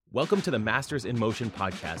Welcome to the Masters in Motion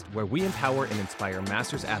podcast, where we empower and inspire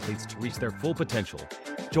Masters athletes to reach their full potential.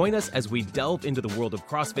 Join us as we delve into the world of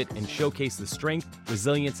CrossFit and showcase the strength,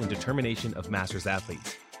 resilience, and determination of Masters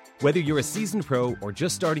athletes. Whether you're a seasoned pro or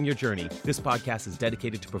just starting your journey, this podcast is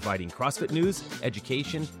dedicated to providing CrossFit news,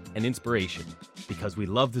 education, and inspiration, because we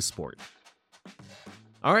love the sport.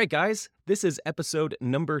 All right, guys, this is episode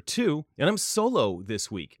number 2, and I'm solo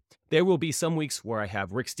this week. There will be some weeks where I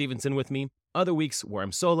have Rick Stevenson with me, other weeks where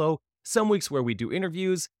I'm solo, some weeks where we do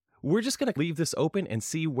interviews. We're just going to leave this open and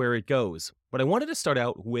see where it goes. But I wanted to start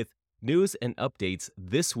out with news and updates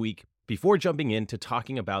this week before jumping into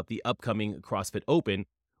talking about the upcoming CrossFit Open,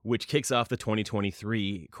 which kicks off the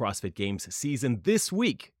 2023 CrossFit Games season this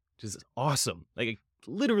week, which is awesome. I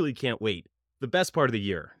literally can't wait. The best part of the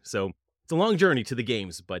year. So it's a long journey to the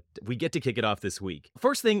games, but we get to kick it off this week.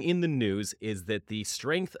 First thing in the news is that the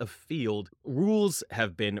strength of field rules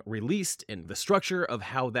have been released, and the structure of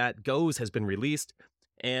how that goes has been released,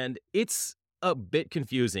 and it's a bit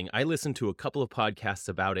confusing. I listened to a couple of podcasts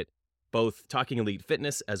about it, both Talking Elite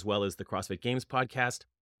Fitness as well as the CrossFit Games podcast,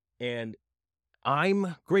 and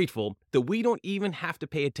I'm grateful that we don't even have to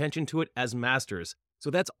pay attention to it as masters. So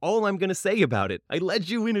that's all I'm going to say about it. I led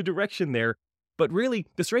you in a direction there. But really,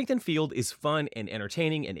 the strength and field is fun and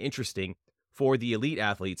entertaining and interesting for the elite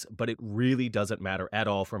athletes, but it really doesn't matter at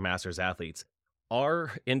all for Masters athletes.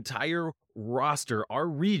 Our entire roster, our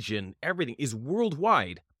region, everything is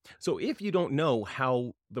worldwide. So if you don't know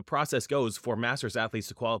how the process goes for Masters athletes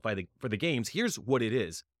to qualify for the games, here's what it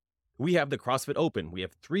is. We have the CrossFit Open. We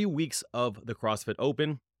have 3 weeks of the CrossFit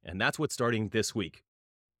Open, and that's what's starting this week.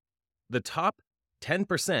 The top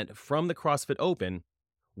 10% from the CrossFit Open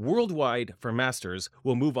worldwide for Masters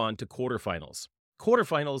will move on to quarterfinals.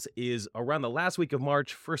 Quarterfinals is around the last week of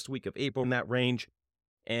March, first week of April, in that range.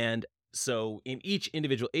 And so in each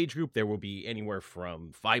individual age group, there will be anywhere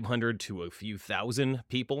from 500 to a few thousand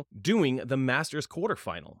people doing the Masters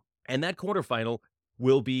quarterfinal. And that quarterfinal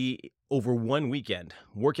will be over 1 weekend.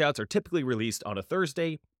 Workouts are typically released on a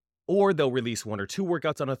Thursday, or they'll release 1 or 2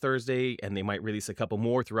 workouts on a Thursday, and they might release a couple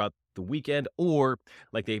more throughout the weekend, or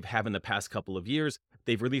like they have in the past couple of years,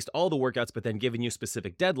 they've released all the workouts, but then given you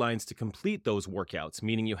specific deadlines to complete those workouts,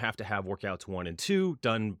 meaning you have to have workouts 1 and 2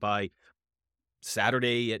 done by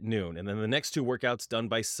Saturday at noon, and then the next 2 workouts done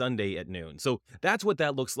by Sunday at noon. So that's what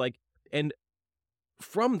that looks like. And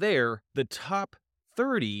from there, the top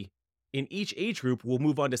 30 in each age group will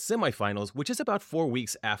move on to semifinals, which is about 4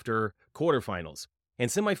 weeks after quarterfinals. And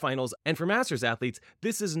semifinals, and for Masters athletes,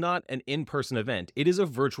 this is not an in-person event. It is a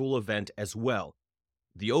virtual event as well.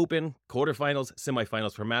 The Open, quarterfinals,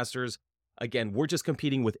 semifinals for Masters. Again, we're just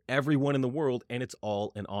competing with everyone in the world, and it's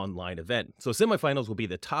all an online event. So semifinals will be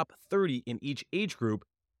the top 30 in each age group,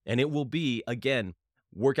 and it will be, again,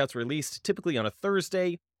 workouts released typically on a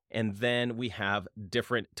Thursday, and then we have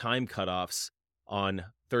different time cutoffs on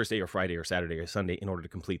Thursday or Friday or Saturday or Sunday in order to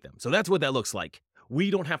complete them. So that's what that looks like. We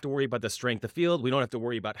don't have to worry about the strength of field. We don't have to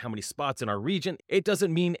worry about how many spots in our region. It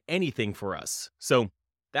doesn't mean anything for us. So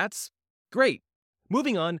that's great.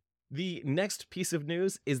 Moving on, the next piece of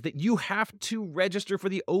news is that you have to register for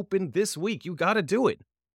the Open this week. You got to do it.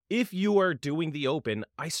 If you are doing the Open,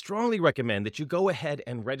 I strongly recommend that you go ahead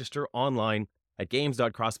and register online at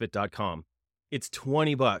games.crossfit.com. It's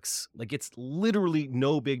 $20. Like, it's literally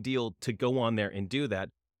no big deal to go on there and do that.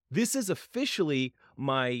 This is officially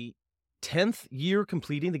my 10th year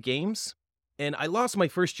completing the games, and I lost my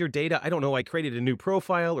first year data. I don't know, I created a new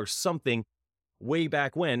profile or something way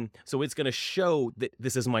back when, so it's going to show that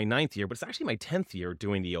this is my 9th year, but it's actually my 10th year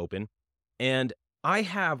doing the Open, and I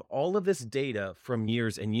have all of this data from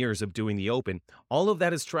years and years of doing the Open. All of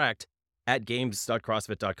that is tracked at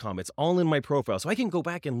games.crossfit.com. It's all in my profile, so I can go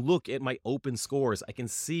back and look at my Open scores. I can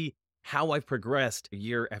see how I've progressed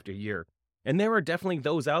year after year, and there are definitely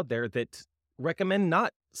those out there that recommend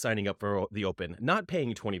not signing up for the Open, not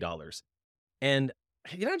paying $20. And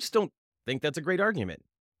I just don't think that's a great argument.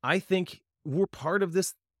 I think we're part of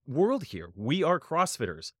this world here. We are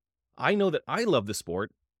CrossFitters. I know that I love the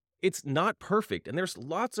sport. It's not perfect, and there's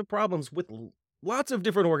lots of problems with lots of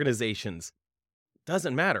different organizations.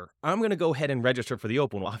 Doesn't matter. I'm going to go ahead and register for the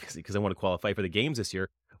Open, well, obviously, because I want to qualify for the games this year.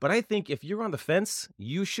 But I think if you're on the fence,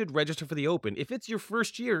 you should register for the Open. If it's your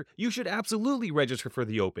first year, you should absolutely register for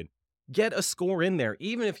the Open. Get a score in there.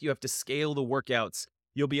 Even if you have to scale the workouts,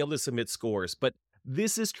 you'll be able to submit scores. But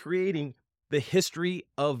this is creating the history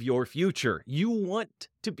of your future. You want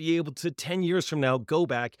to be able to, 10 years from now, go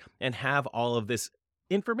back and have all of this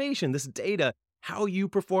information, this data, how you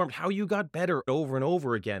performed, how you got better over and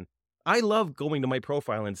over again. I love going to my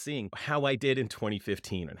profile and seeing how I did in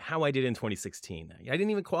 2015 and how I did in 2016. I didn't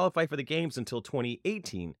even qualify for the games until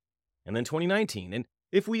 2018 and then 2019. And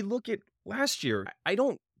if we look at last year, I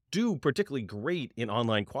don't do particularly great in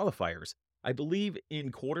online qualifiers. I believe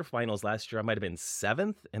in quarterfinals last year, I might have been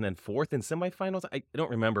seventh and then fourth in semifinals. I don't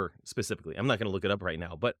remember specifically. I'm not going to look it up right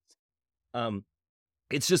now, but um,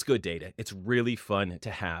 it's just good data. It's really fun to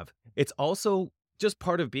have. It's also just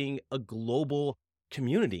part of being a global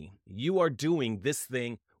community. You are doing this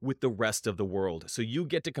thing with the rest of the world. So you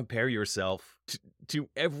get to compare yourself to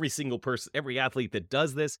every single person, every athlete that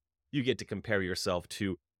does this. You get to compare yourself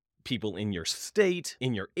to people in your state,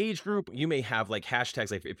 in your age group. You may have like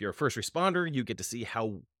hashtags, like if you're a first responder, you get to see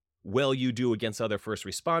how well you do against other first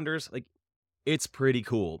responders. Like, it's pretty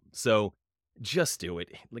cool. So just do it.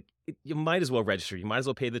 Like, you might as well register. You might as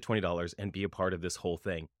well pay the $20 and be a part of this whole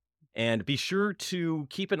thing. And be sure to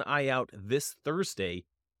keep an eye out this Thursday.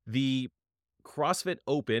 The CrossFit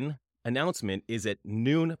Open announcement is at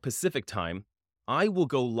noon Pacific time. I will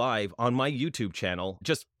go live on my YouTube channel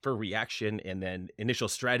just for reaction and then initial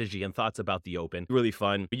strategy and thoughts about the Open. Really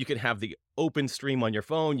fun. You can have the Open stream on your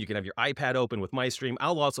phone. You can have your iPad open with my stream.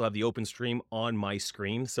 I'll also have the Open stream on my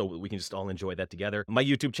screen so we can just all enjoy that together. My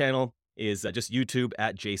YouTube channel is just YouTube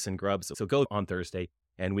at Jason Grubbs. So go on Thursday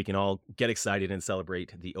and we can all get excited and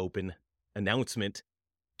celebrate the Open announcement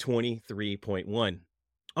 23.1.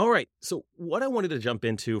 All right, so what I wanted to jump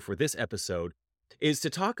into for this episode is to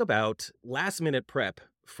talk about last minute prep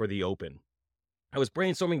for the Open. I was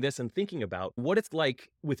brainstorming this and thinking about what it's like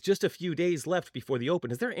with just a few days left before the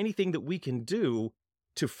Open. Is there anything that we can do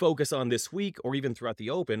to focus on this week or even throughout the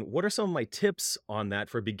Open? What are some of my tips on that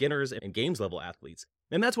for beginners and games level athletes?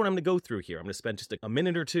 And that's what I'm going to go through here. I'm going to spend just a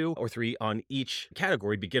minute or two or three on each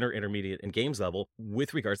category, beginner, intermediate, and games level,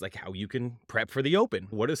 with regards like how you can prep for the Open.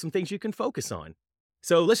 What are some things you can focus on?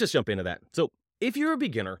 So let's just jump into that. So if you're a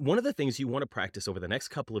beginner, one of the things you want to practice over the next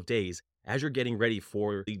couple of days as you're getting ready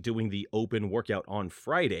for doing the Open workout on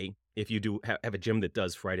Friday, if you do have a gym that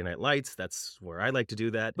does Friday Night Lights, that's where I like to do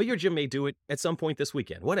that. But your gym may do it at some point this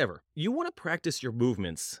weekend, whatever. You want to practice your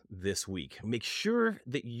movements this week. Make sure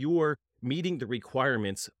that you're meeting the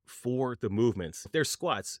requirements for the movements. If there's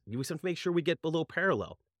squats, you have to make sure we get below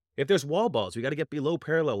parallel. If there's wall balls, we got to get below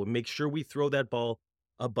parallel and make sure we throw that ball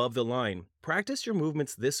above the line. Practice your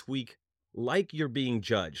movements this week like you're being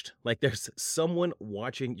judged, like there's someone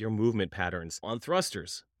watching your movement patterns. On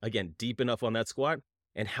thrusters, again, deep enough on that squat.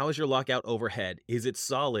 And how is your lockout overhead? Is it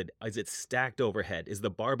solid? Is it stacked overhead? Is the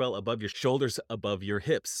barbell above your shoulders, above your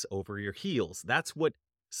hips, over your heels? That's what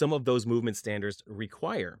some of those movement standards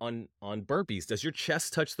require. On burpees, does your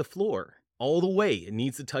chest touch the floor all the way? It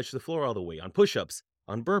needs to touch the floor all the way. On push-ups,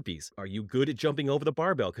 on burpees, are you good at jumping over the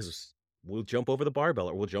barbell? Because we'll jump over the barbell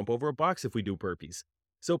or we'll jump over a box if we do burpees.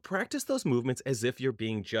 So practice those movements as if you're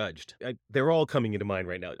being judged. They're all coming into mind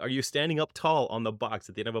right now. Are you standing up tall on the box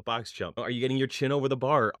at the end of a box jump? Are you getting your chin over the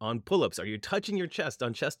bar on pull-ups? Are you touching your chest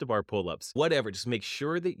on chest-to-bar pull-ups? Whatever, just make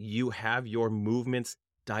sure that you have your movements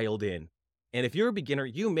dialed in. And if you're a beginner,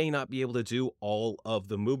 you may not be able to do all of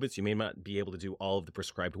the movements. You may not be able to do all of the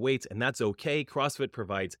prescribed weights, and that's okay. CrossFit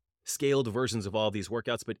provides scaled versions of all of these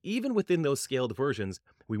workouts, but even within those scaled versions,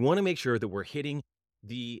 we want to make sure that we're hitting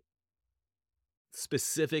the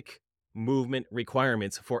specific movement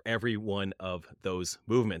requirements for every one of those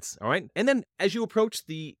movements. All right. And then as you approach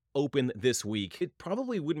the Open this week, it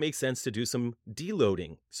probably would make sense to do some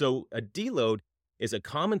deloading. So a deload is a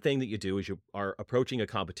common thing that you do as you are approaching a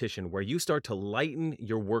competition where you start to lighten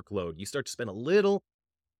your workload. You start to spend a little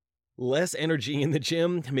less energy in the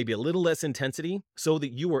gym, maybe a little less intensity, so that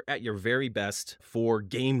you are at your very best for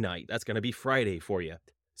game night. That's going to be Friday for you.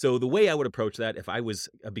 So the way I would approach that if I was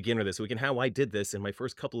a beginner this week, and how I did this in my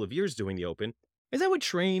first couple of years doing the Open, is I would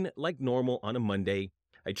train like normal on a Monday.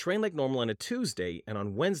 I'd train like normal on a Tuesday, and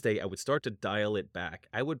on Wednesday, I would start to dial it back.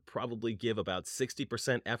 I would probably give about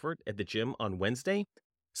 60% effort at the gym on Wednesday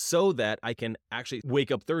so that I can actually wake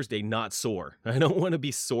up Thursday not sore. I don't want to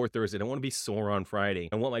be sore Thursday. I don't want to be sore on Friday.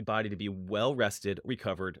 I want my body to be well rested,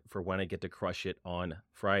 recovered for when I get to crush it on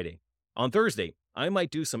Friday. On Thursday, I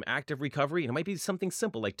might do some active recovery, and it might be something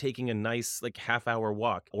simple like taking a nice half-hour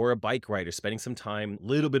walk or a bike ride or spending some time,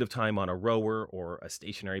 little bit of time on a rower or a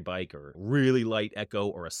stationary bike or really light echo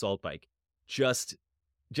or assault bike. Just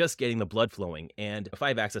getting the blood flowing. And if I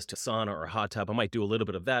have access to sauna or a hot tub, I might do a little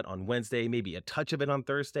bit of that on Wednesday, maybe a touch of it on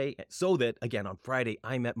Thursday, so that, again, on Friday,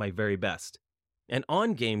 I'm at my very best. And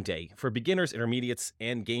on game day, for beginners, intermediates,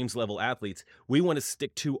 and games level athletes, we want to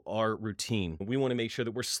stick to our routine. We want to make sure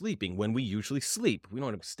that we're sleeping when we usually sleep. We don't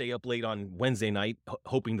want to stay up late on Wednesday night,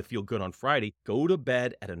 hoping to feel good on Friday. Go to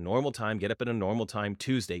bed at a normal time, get up at a normal time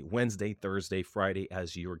Tuesday, Wednesday, Thursday, Friday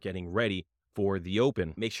as you're getting ready for the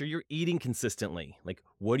Open. Make sure you're eating consistently. Like,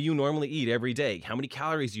 what do you normally eat every day? How many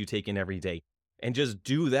calories do you take in every day? And just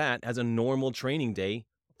do that as a normal training day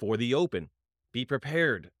for the Open. Be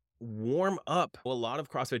prepared. Warm up. A lot of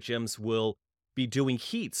CrossFit gyms will be doing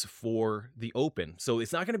heats for the Open. So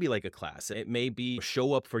it's not going to be like a class. It may be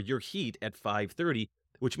show up for your heat at 5:30,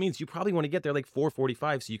 which means you probably want to get there like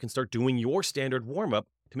 4:45 so you can start doing your standard warm up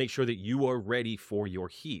to make sure that you are ready for your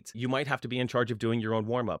heat. You might have to be in charge of doing your own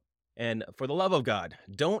warm up. And for the love of God,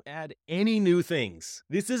 don't add any new things.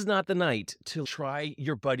 This is not the night to try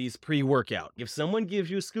your buddy's pre-workout. If someone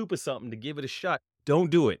gives you a scoop of something to give it a shot,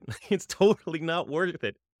 don't do it. It's totally not worth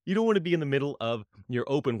it. You don't want to be in the middle of your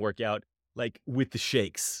Open workout, like with the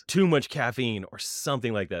shakes, too much caffeine or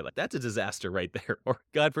something like that. Like, that's a disaster right there. Or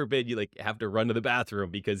God forbid you like have to run to the bathroom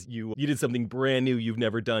because you did something brand new you've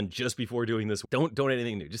never done just before doing this. Don't add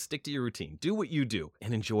anything new. Just stick to your routine. Do what you do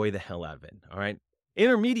and enjoy the hell out of it. All right.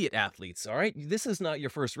 Intermediate athletes. All right. This is not your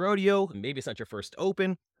first rodeo. Maybe it's not your first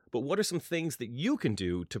Open. But what are some things that you can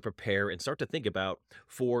do to prepare and start to think about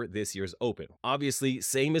for this year's Open? Obviously,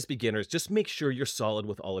 same as beginners, just make sure you're solid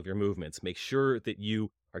with all of your movements. Make sure that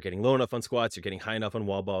you are getting low enough on squats, you're getting high enough on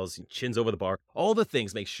wall balls, chins over the bar, all the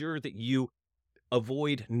things. Make sure that you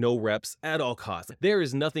avoid no reps at all costs. There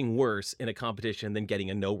is nothing worse in a competition than getting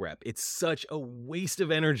a no rep. It's such a waste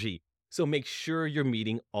of energy. So make sure you're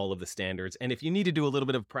meeting all of the standards. And if you need to do a little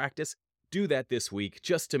bit of practice, do that this week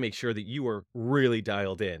just to make sure that you are really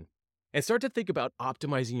dialed in. And start to think about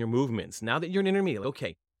optimizing your movements. Now that you're an intermediate,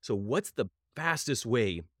 okay, so what's the fastest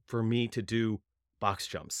way for me to do box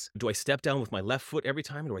jumps? Do I step down with my left foot every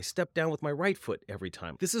time? Do I step down with my right foot every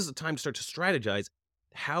time? This is a time to start to strategize.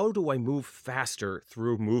 How do I move faster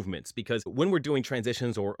through movements? Because when we're doing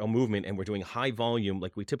transitions or a movement and we're doing high volume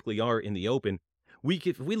like we typically are in the Open,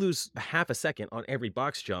 if we lose half a second on every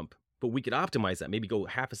box jump, but we could optimize that, maybe go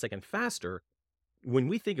half a second faster. When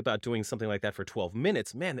we think about doing something like that for 12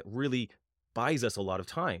 minutes, man, that really buys us a lot of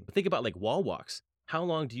time. But think about like wall walks. How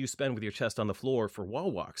long do you spend with your chest on the floor for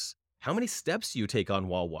wall walks? How many steps do you take on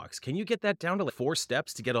wall walks? Can you get that down to like 4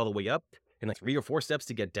 steps to get all the way up and like 3 or 4 steps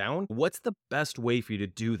to get down? What's the best way for you to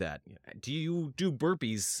do that? Do you do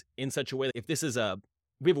burpees in such a way that if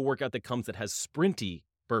we have a workout that comes that has sprinty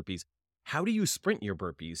burpees, how do you sprint your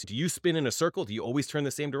burpees? Do you spin in a circle? Do you always turn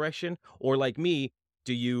the same direction? Or like me,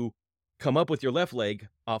 do you come up with your left leg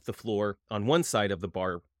off the floor on one side of the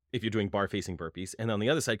bar if you're doing bar facing burpees, and on the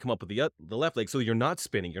other side come up with the left leg so you're not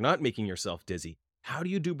spinning, you're not making yourself dizzy? How do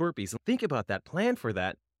you do burpees? Think about that, plan for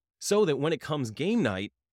that, so that when it comes game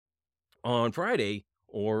night on Friday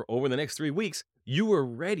or over the next 3 weeks, you are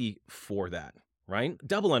ready for that, right?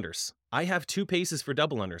 Double unders. I have 2 paces for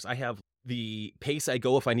double unders. I have the pace I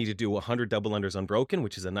go if I need to do 100 double unders unbroken,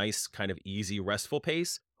 which is a nice kind of easy, restful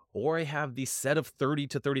pace. Or I have the set of 30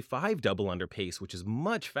 to 35 double under pace, which is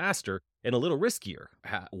much faster and a little riskier.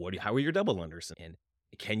 How are your double unders? And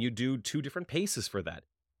can you do 2 different paces for that?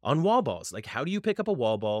 On wall balls, like how do you pick up a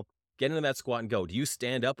wall ball, get into that squat and go? Do you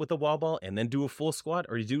stand up with a wall ball and then do a full squat,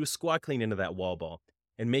 or do you do a squat clean into that wall ball?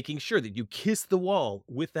 And making sure that you kiss the wall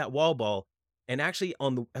with that wall ball. And actually,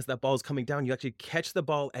 as that ball is coming down, you actually catch the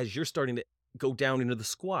ball as you're starting to go down into the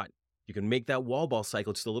squat. You can make that wall ball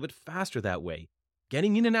cycle just a little bit faster that way.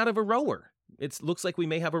 Getting in and out of a rower. It looks like we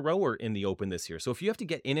may have a rower in the Open this year. So if you have to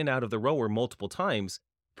get in and out of the rower multiple times,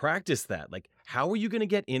 practice that. Like, how are you going to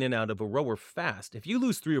get in and out of a rower fast? If you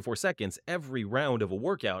lose 3 or 4 seconds every round of a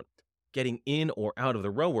workout, getting in or out of the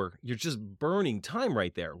rower, you're just burning time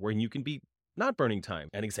right there, where you can be not burning time.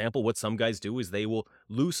 An example, what some guys do is they will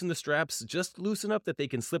loosen the straps, just loosen up that they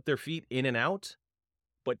can slip their feet in and out,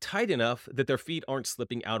 but tight enough that their feet aren't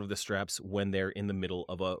slipping out of the straps when they're in the middle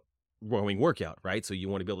of a rowing workout, right? So you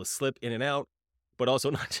want to be able to slip in and out, but also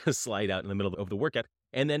not just slide out in the middle of the workout.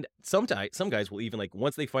 And then some guys will even, like,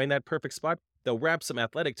 once they find that perfect spot, they'll wrap some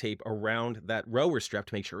athletic tape around that rower strap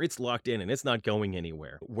to make sure it's locked in and it's not going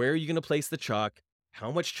anywhere. Where are you going to place the chalk?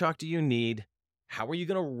 How much chalk do you need? How are you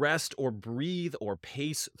going to rest or breathe or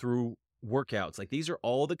pace through workouts? Like, these are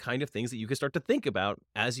all the kind of things that you can start to think about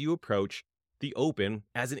as you approach the Open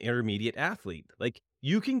as an intermediate athlete. Like,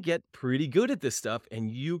 you can get pretty good at this stuff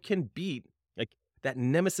and you can beat like that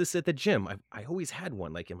nemesis at the gym. I always had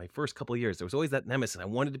one. Like in my first couple of years, there was always that nemesis. I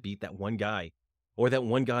wanted to beat that one guy or that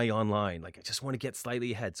one guy online. Like, I just want to get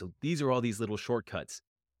slightly ahead. So these are all these little shortcuts.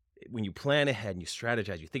 When you plan ahead and you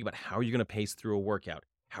strategize, you think about how you're going to pace through a workout.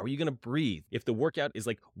 How are you going to breathe? If the workout is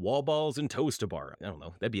like wall balls and toes to bar, I don't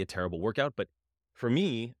know, that'd be a terrible workout. But for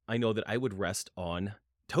me, I know that I would rest on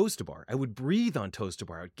toes to bar. I would breathe on toes to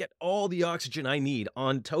bar. I would get all the oxygen I need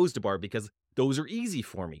on toes to bar because those are easy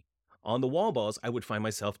for me. On the wall balls, I would find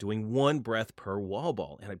myself doing 1 breath per wall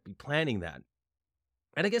ball, and I'd be planning that.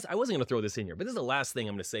 And I guess I wasn't going to throw this in here, but this is the last thing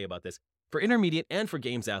I'm going to say about this. For intermediate and for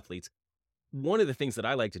games athletes, one of the things that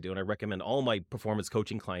I like to do, and I recommend all my performance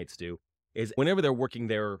coaching clients do, is whenever they're working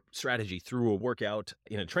their strategy through a workout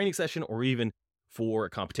in a training session or even for a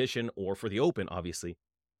competition or for the open, obviously,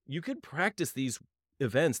 you could practice these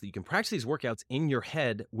events, that you can practice these workouts in your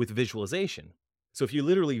head with visualization. So if you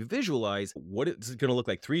literally visualize what it's going to look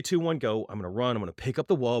like, 3, 2, 1, go, I'm going to run, I'm going to pick up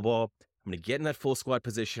the wall ball, I'm going to get in that full squat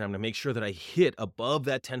position, I'm going to make sure that I hit above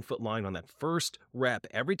that 10-foot line on that first rep.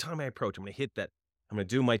 Every time I approach, I'm going to hit that. I'm going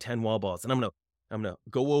to do my 10 wall balls, and I'm going to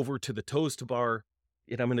go over to the toes to bar,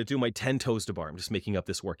 and I'm going to do my 10 toes to bar. I'm just making up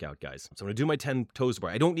this workout, guys. So I'm going to do my 10 toes to bar.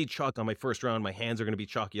 I don't need chalk on my first round. My hands are going to be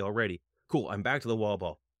chalky already. Cool, I'm back to the wall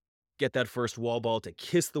ball. Get that first wall ball to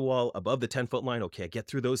kiss the wall above the 10-foot line. Okay, I get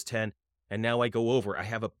through those 10. And now I go over. I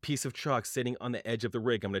have a piece of chalk sitting on the edge of the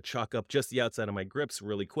rig. I'm going to chalk up just the outside of my grips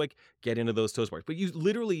really quick, get into those toes bars. But you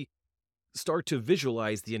literally start to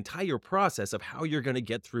visualize the entire process of how you're going to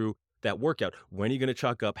get through that workout. When are you going to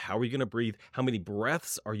chalk up? How are you going to breathe? How many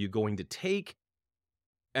breaths are you going to take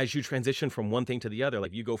as you transition from one thing to the other?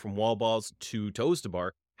 Like you go from wall balls to toes to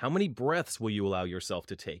bar. How many breaths will you allow yourself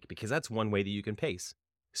to take? Because that's one way that you can pace.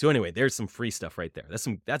 So anyway, there's some free stuff right there.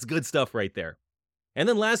 That's good stuff right there. And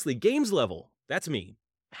then lastly, games level. That's me.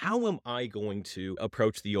 How am I going to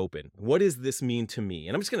approach the open? What does this mean to me?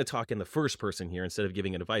 And I'm just going to talk in the first person here instead of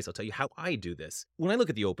giving advice. I'll tell you how I do this. When I look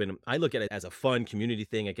at the open, I look at it as a fun community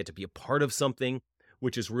thing. I get to be a part of something,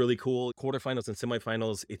 which is really cool. Quarterfinals and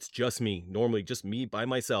semifinals, it's just me. Normally just me by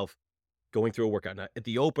myself going through a workout. Now, at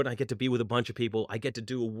the open, I get to be with a bunch of people. I get to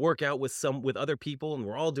do a workout with other people, and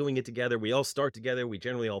we're all doing it together. We all start together. We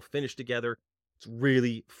generally all finish together. It's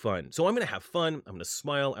really fun. So I'm going to have fun. I'm going to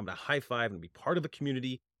smile. I'm going to high five. I'm going to be part of a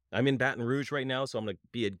community. I'm in Baton Rouge right now, so I'm going to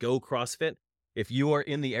be at Go CrossFit. If you are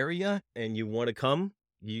in the area and you want to come,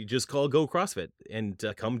 you just call Go CrossFit and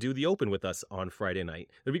come do the open with us on Friday night.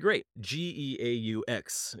 It'd be great.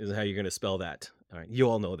 GEAUX is how you're going to spell that. All right, you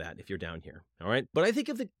all know that if you're down here. All right, but I think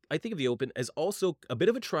of the open as also a bit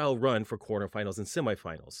of a trial run for quarterfinals and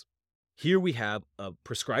semifinals. Here we have a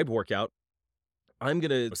prescribed workout. I'm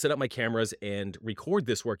going to set up my cameras and record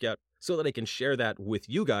this workout so that I can share that with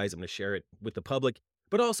you guys. I'm going to share it with the public,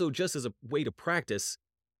 but also just as a way to practice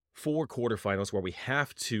for quarterfinals where we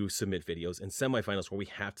have to submit videos and semifinals where we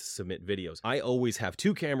have to submit videos. I always have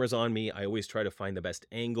 2 cameras on me. I always try to find the best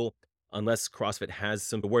angle. Unless CrossFit has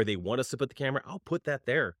some where they want us to put the camera, I'll put that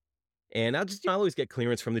there. And I'll always get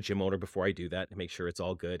clearance from the gym owner before I do that to make sure it's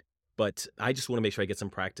all good. But I just want to make sure I get some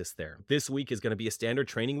practice there. This week is going to be a standard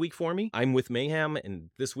training week for me. I'm with Mayhem, and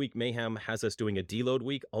this week Mayhem has us doing a deload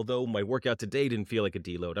week, although my workout today didn't feel like a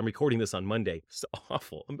deload. I'm recording this on Monday. It's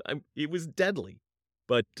awful. It was deadly.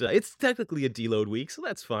 But it's technically a deload week, so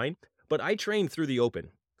that's fine. But I train through the open.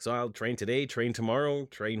 So I'll train today, train tomorrow,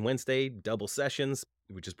 train Wednesday, double sessions,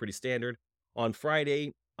 which is pretty standard. On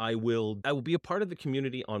Friday, I will be a part of the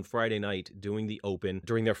community on Friday night doing the open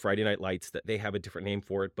during their Friday night lights. That they have a different name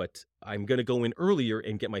for it, but I'm going to go in earlier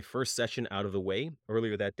and get my first session out of the way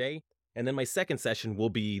earlier that day. And then my second session will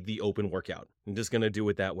be the open workout. I'm just going to do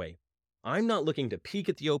it that way. I'm not looking to peak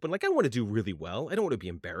at the open. Like I want to do really well. I don't want to be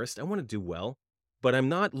embarrassed. I want to do well, but I'm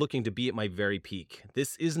not looking to be at my very peak.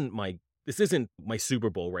 This isn't my Super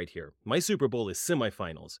Bowl right here. My Super Bowl is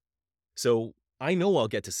semifinals. So I know I'll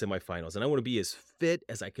get to semifinals, and I want to be as fit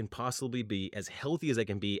as I can possibly be, as healthy as I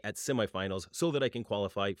can be at semifinals so that I can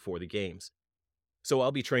qualify for the games. So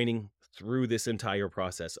I'll be training through this entire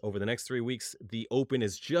process. Over the next 3 weeks, the open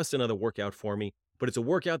is just another workout for me, but it's a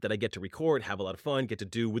workout that I get to record, have a lot of fun, get to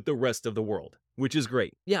do with the rest of the world, which is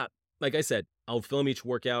great. Yeah, like I said, I'll film each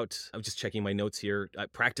workout. I'm just checking my notes here. I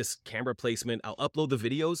practice camera placement. I'll upload the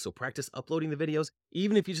videos, so practice uploading the videos,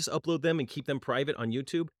 even if you just upload them and keep them private on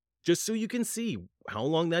YouTube. Just so you can see how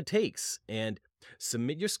long that takes and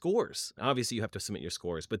submit your scores. Obviously, you have to submit your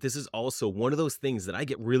scores, but this is also one of those things that I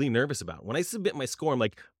get really nervous about. When I submit my score, I'm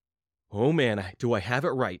like, oh man, do I have it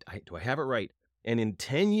right? Do I have it right? And in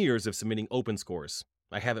 10 years of submitting open scores,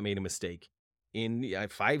 I haven't made a mistake. In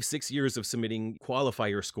 5-6 years of submitting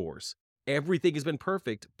qualifier scores, everything has been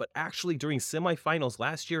perfect, but actually during semifinals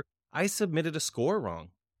last year, I submitted a score wrong.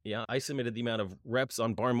 Yeah, I submitted the amount of reps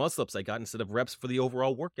on bar muscle-ups I got instead of reps for the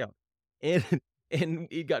overall workout. And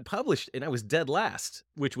it got published, and I was dead last,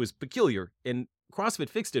 which was peculiar. And CrossFit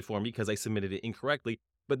fixed it for me because I submitted it incorrectly.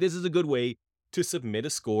 But this is a good way to submit a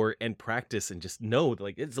score and practice and just know,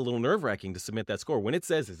 like, it's a little nerve-wracking to submit that score. When it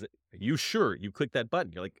says, are you sure? You click that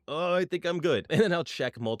button. You're like, oh, I think I'm good. And then I'll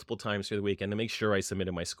check multiple times through the weekend to make sure I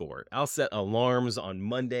submitted my score. I'll set alarms on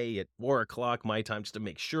Monday at 4 o'clock my time just to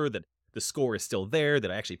make sure that the score is still there,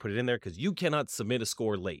 that I actually put it in there, because you cannot submit a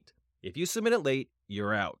score late. If you submit it late,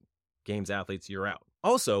 you're out. Games athletes, you're out.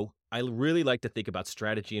 Also, I really like to think about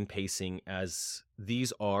strategy and pacing, as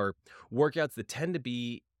these are workouts that tend to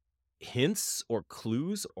be hints or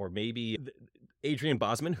clues, or maybe Adrian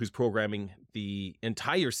Bosman, who's programming the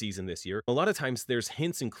entire season this year, a lot of times there's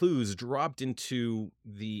hints and clues dropped into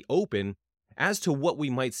the open as to what we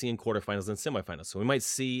might see in quarterfinals and semifinals. So we might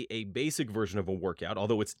see a basic version of a workout,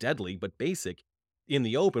 although it's deadly, but basic. In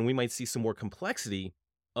the open, we might see some more complexity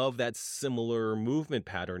of that similar movement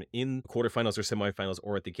pattern in quarterfinals or semifinals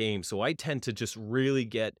or at the game. So I tend to just really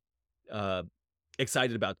get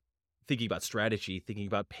excited about thinking about strategy, thinking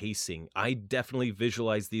about pacing. I definitely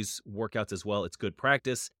visualize these workouts as well. It's good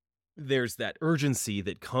practice. There's that urgency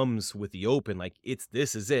that comes with the open, like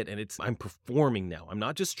this is it. And I'm performing now. I'm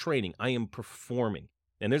not just training, I am performing.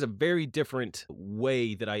 And there's a very different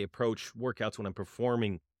way that I approach workouts when I'm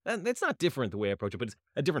performing. And it's not different the way I approach it, but it's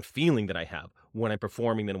a different feeling that I have when I'm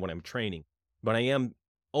performing than when I'm training. But I am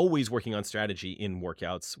always working on strategy in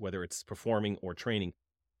workouts, whether it's performing or training.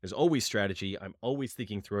 There's always strategy. I'm always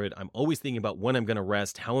thinking through it. I'm always thinking about when I'm going to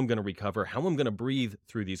rest, how I'm going to recover, how I'm going to breathe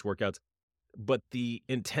through these workouts. But the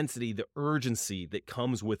intensity, the urgency that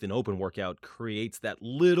comes with an open workout creates that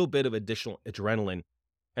little bit of additional adrenaline.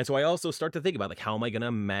 And so I also start to think about, like, how am I going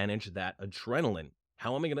to manage that adrenaline?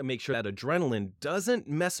 How am I going to make sure that adrenaline doesn't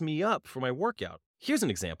mess me up for my workout? Here's an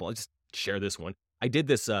example. I'll just share this one. I did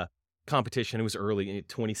this competition. It was early in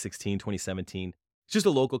 2016, 2017. It's just a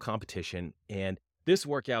local competition. And this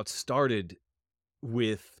workout started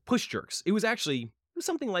with push jerks. It was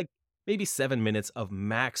something like maybe 7 minutes of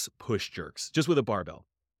max push jerks, just with a barbell.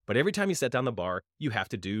 But every time you set down the bar, you have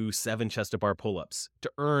to do 7 chest-to-bar pull-ups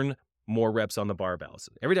to earn more reps on the barbells.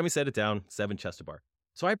 Every time you set it down, 7 chest-to-bar.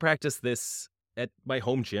 So I practiced this at my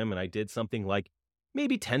home gym, and I did something like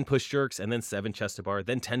maybe 10 push jerks and then 7 chest-to-bar,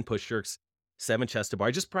 then 10 push jerks, 7 chest-to-bar.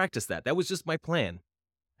 I just practiced that. That was just my plan.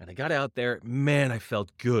 And I got out there. Man, I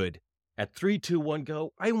felt good. At 3, 2, 1,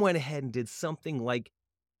 go, I went ahead and did something like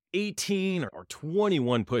 18 or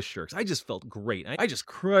 21 push jerks. I just felt great. I just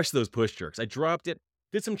crushed those push jerks. I dropped it,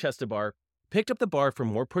 did some chest to bar, picked up the bar for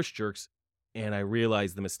more push jerks, and I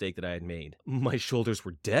realized the mistake that I had made. My shoulders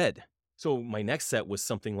were dead. So my next set was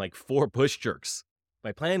something like 4 push jerks.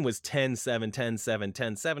 My plan was 10, 7, 10, 7,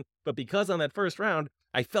 10, 7. But because on that first round,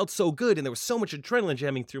 I felt so good and there was so much adrenaline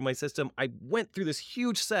jamming through my system, I went through this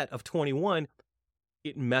huge set of 21.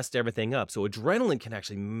 It messed everything up. So adrenaline can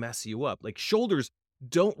actually mess you up. Like, shoulders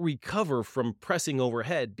don't recover from pressing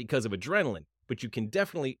overhead because of adrenaline, but you can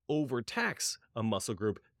definitely overtax a muscle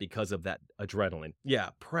group because of that adrenaline. Yeah,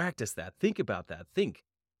 practice that. Think about that. Think,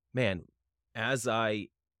 man, as I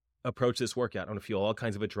approach this workout, I'm going to feel all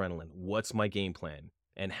kinds of adrenaline. What's my game plan?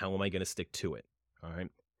 And how am I going to stick to it? All right.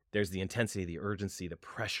 There's the intensity, the urgency, the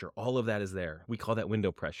pressure. All of that is there. We call that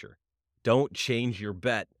window pressure. Don't change your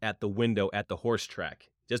bet at the window at the horse track.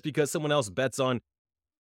 Just because someone else bets on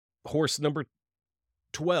horse number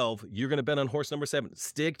 12, you're going to bet on horse number 7.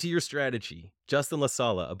 Stick to your strategy. Justin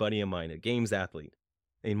LaSala, a buddy of mine, a games athlete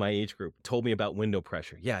in my age group, told me about window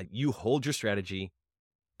pressure. Yeah, you hold your strategy,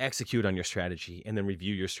 execute on your strategy, and then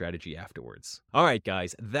review your strategy afterwards. All right,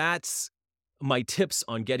 guys, that's my tips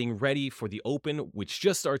on getting ready for the Open, which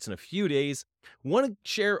just starts in a few days. Want to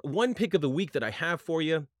share one pick of the week that I have for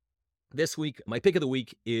you. This week, my pick of the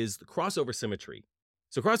week is the Crossover Symmetry.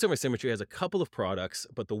 So Crossover Symmetry has a couple of products,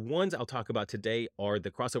 but the ones I'll talk about today are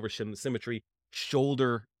the Crossover Symmetry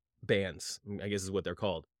shoulder bands, I guess is what they're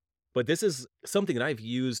called. But this is something that I've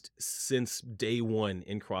used since day 1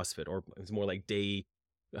 in CrossFit, or it's more like day,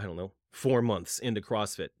 4 months into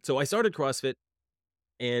CrossFit. So I started CrossFit,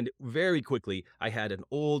 and very quickly, I had an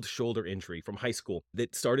old shoulder injury from high school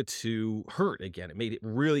that started to hurt again. It made it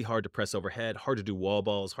really hard to press overhead, hard to do wall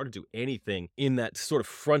balls, hard to do anything in that sort of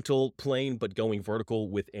frontal plane, but going vertical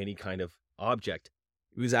with any kind of object.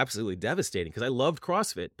 It was absolutely devastating because I loved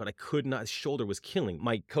CrossFit, but I could not. Shoulder was killing.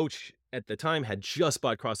 My coach at the time had just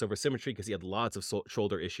bought Crossover Symmetry because he had lots of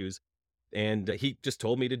shoulder issues. And he just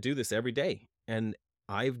told me to do this every day. And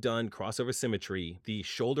I've done Crossover Symmetry, the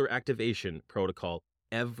shoulder activation protocol,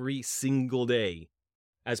 every single day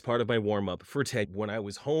as part of my warm-up for TED. When I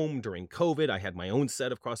was home during COVID, I had my own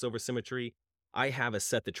set of Crossover Symmetry. I have a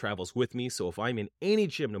set that travels with me, so if I'm in any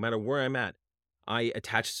gym, no matter where I'm at, I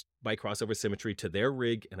attach my Crossover Symmetry to their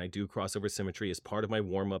rig, and I do Crossover Symmetry as part of my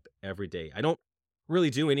warm-up every day. I don't really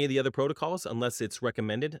do any of the other protocols unless it's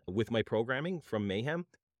recommended with my programming from Mayhem,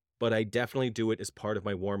 but I definitely do it as part of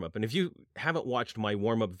my warm-up. And if you haven't watched my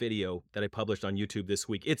warm-up video that I published on YouTube this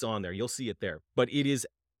week, it's on there. You'll see it there. But it's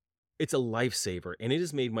a lifesaver, and it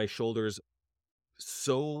has made my shoulders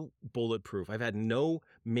so bulletproof. I've had no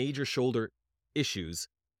major shoulder issues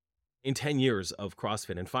in 10 years of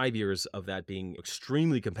CrossFit and 5 years of that being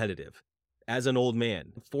extremely competitive. As an old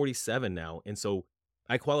man, I'm 47 now, and so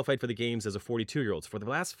I qualified for the games as a 42-year-old. For the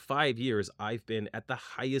last 5 years, I've been at the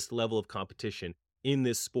highest level of competition in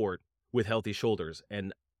this sport with healthy shoulders,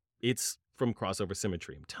 and it's from Crossover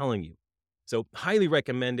Symmetry, I'm telling you. So highly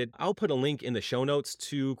recommended. I'll put a link in the show notes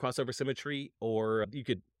to Crossover Symmetry, or you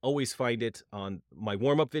could always find it on my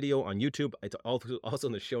warm-up video on YouTube. It's also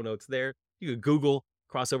in the show notes there. You could Google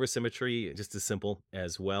Crossover Symmetry, just as simple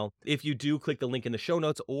as well. If you do click the link in the show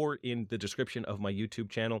notes or in the description of my YouTube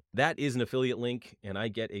channel, that is an affiliate link, and I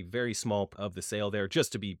get a very small of the sale there,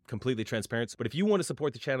 just to be completely transparent. But if you want to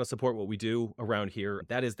support the channel, support what we do around here,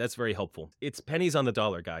 that's very helpful. It's pennies on the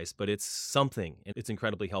dollar, guys, but it's something. It's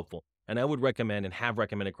incredibly helpful. And I would recommend and have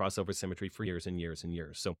recommended Crossover Symmetry for years and years and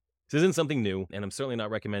years. So this isn't something new, and I'm certainly not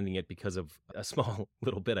recommending it because of a small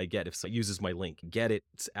little bit I get if someone uses my link. Get it.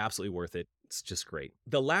 It's absolutely worth it. It's just great.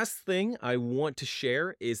 The last thing I want to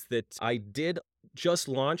share is that I did just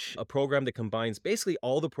launch a program that combines basically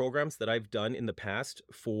all the programs that I've done in the past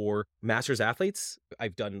for Masters athletes.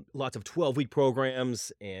 I've done lots of 12-week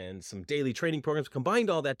programs and some daily training programs, combined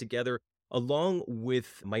all that together along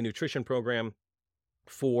with my nutrition program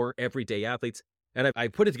for everyday athletes. And I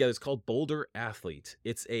put it together. It's called Boulder Athlete.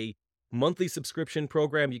 It's a monthly subscription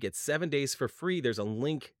program. You get 7 days for free. There's a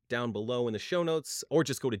link down below in the show notes, or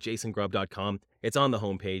just go to jasongrubb.com. It's on the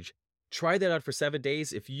homepage. Try that out for 7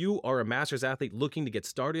 days. If you are a Masters athlete looking to get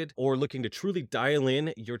started or looking to truly dial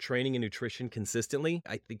in your training and nutrition consistently,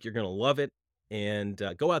 I think you're going to love it. And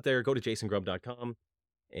go out there, go to jasongrubb.com,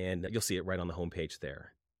 and you'll see it right on the homepage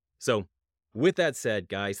there. So with that said,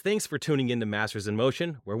 guys, thanks for tuning in to Masters in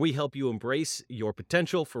Motion, where we help you embrace your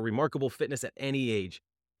potential for remarkable fitness at any age.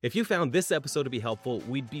 If you found this episode to be helpful,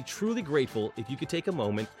 we'd be truly grateful if you could take a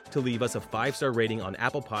moment to leave us a 5-star rating on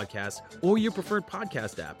Apple Podcasts or your preferred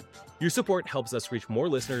podcast app. Your support helps us reach more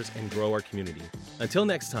listeners and grow our community. Until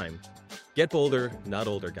next time, get bolder, not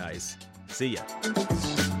older, guys. See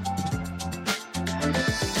ya.